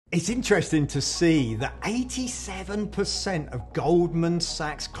It's interesting to see that 87% of Goldman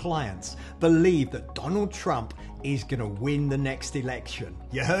Sachs clients believe that Donald Trump is going to win the next election.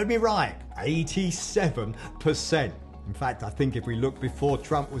 You heard me right, 87%. In fact, I think if we look before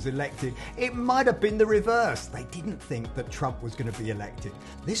Trump was elected, it might have been the reverse. They didn't think that Trump was going to be elected.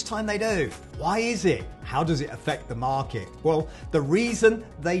 This time they do. Why is it? How does it affect the market? Well, the reason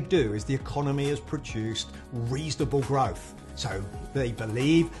they do is the economy has produced reasonable growth. So they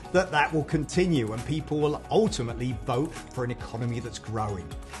believe that that will continue and people will ultimately vote for an economy that's growing.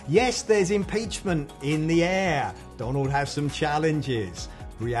 Yes, there's impeachment in the air. Donald has some challenges.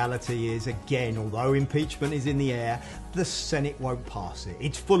 Reality is, again, although impeachment is in the air, the Senate won't pass it.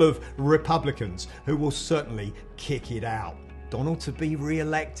 It's full of Republicans who will certainly kick it out. Donald to be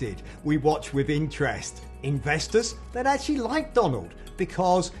re-elected, we watch with interest. Investors that actually like Donald,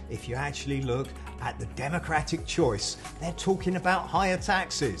 because if you actually look at the Democratic choice, they're talking about higher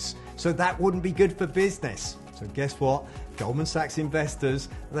taxes. So that wouldn't be good for business. So guess what? Goldman Sachs investors,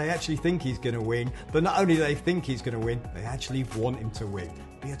 they actually think he's going to win, but not only do they think he's going to win, they actually want him to win.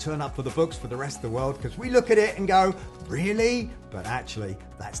 Be a turn up for the books for the rest of the world, because we look at it and go, really? But actually,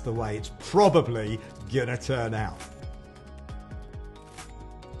 that's the way it's probably going to turn out.